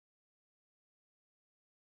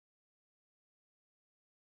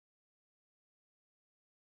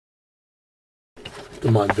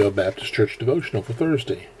The Montville Baptist Church Devotional for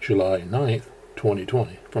Thursday, July 9th,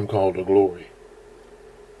 2020, from Call to Glory.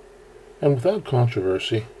 And without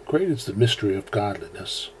controversy, great is the mystery of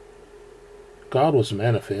godliness. God was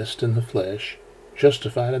manifest in the flesh,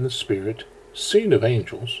 justified in the Spirit, seen of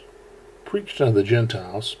angels, preached unto the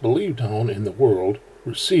Gentiles, believed on in the world,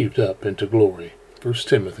 received up into glory. 1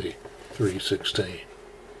 Timothy 3:16.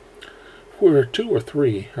 Where two or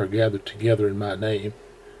three are gathered together in my name,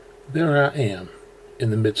 there I am in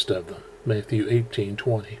the midst of them. Matthew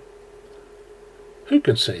 18:20. Who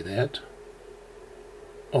can say that?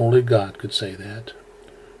 Only God could say that.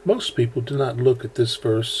 Most people do not look at this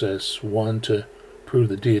verse as one to prove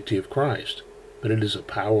the deity of Christ, but it is a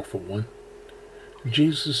powerful one.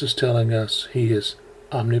 Jesus is telling us he is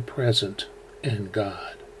omnipresent and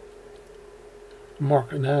God. Mark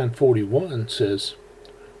 9:41 says,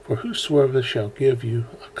 For whosoever shall give you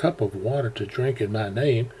a cup of water to drink in my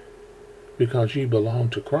name, because ye belong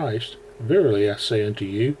to Christ, verily I say unto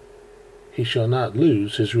you, he shall not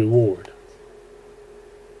lose his reward.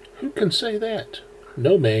 Who can say that?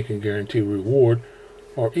 No man can guarantee reward,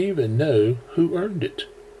 or even know who earned it.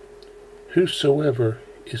 Whosoever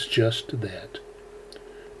is just that.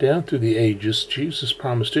 Down through the ages, Jesus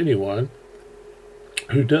promised anyone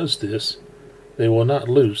who does this, they will not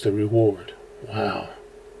lose their reward. Wow.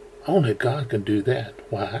 Only God can do that.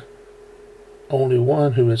 Why? Only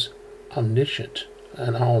one who is omniscient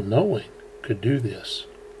and all-knowing could do this.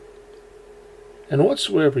 And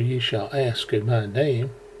whatsoever ye shall ask in my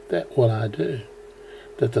name, that will I do,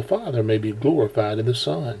 that the Father may be glorified in the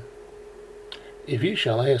Son. If ye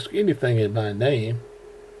shall ask anything in my name,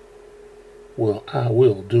 I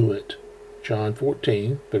will do it. John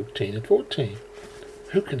 14:13 and 14.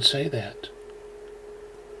 Who can say that?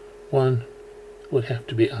 One would have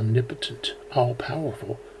to be omnipotent,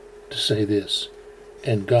 all-powerful, to say this,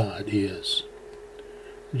 and God is.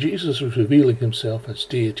 Jesus was revealing himself as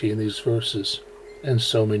deity in these verses, and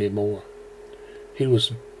so many more. He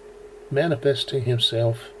was manifesting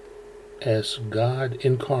himself as God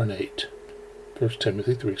incarnate. 1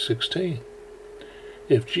 Timothy 3:16.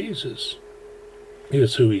 If Jesus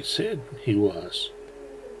is who he said he was,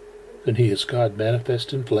 then he is God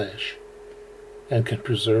manifest in flesh, and can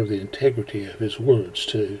preserve the integrity of his words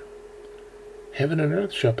too. Heaven and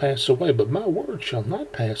earth shall pass away, but my word shall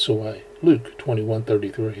not pass away. Luke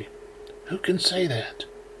 21:33. Who can say that?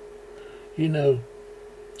 You know,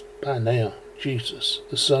 by now, Jesus,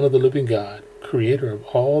 the Son of the living God, creator of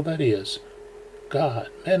all that is, God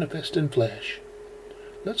manifest in flesh.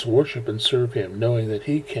 Let's worship and serve him, knowing that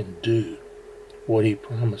he can do what he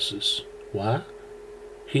promises. Why?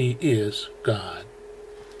 He is God.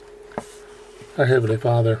 Our Heavenly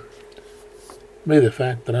Father, may the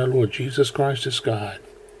fact that our Lord Jesus Christ is God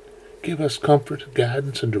give us comfort,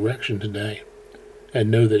 guidance, and direction today, and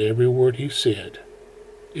know that every word he said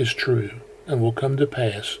is true and will come to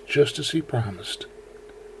pass just as he promised.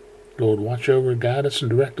 Lord, watch over, guide us, and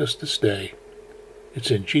direct us this day. It's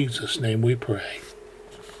in Jesus' name we pray.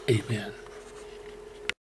 Amen.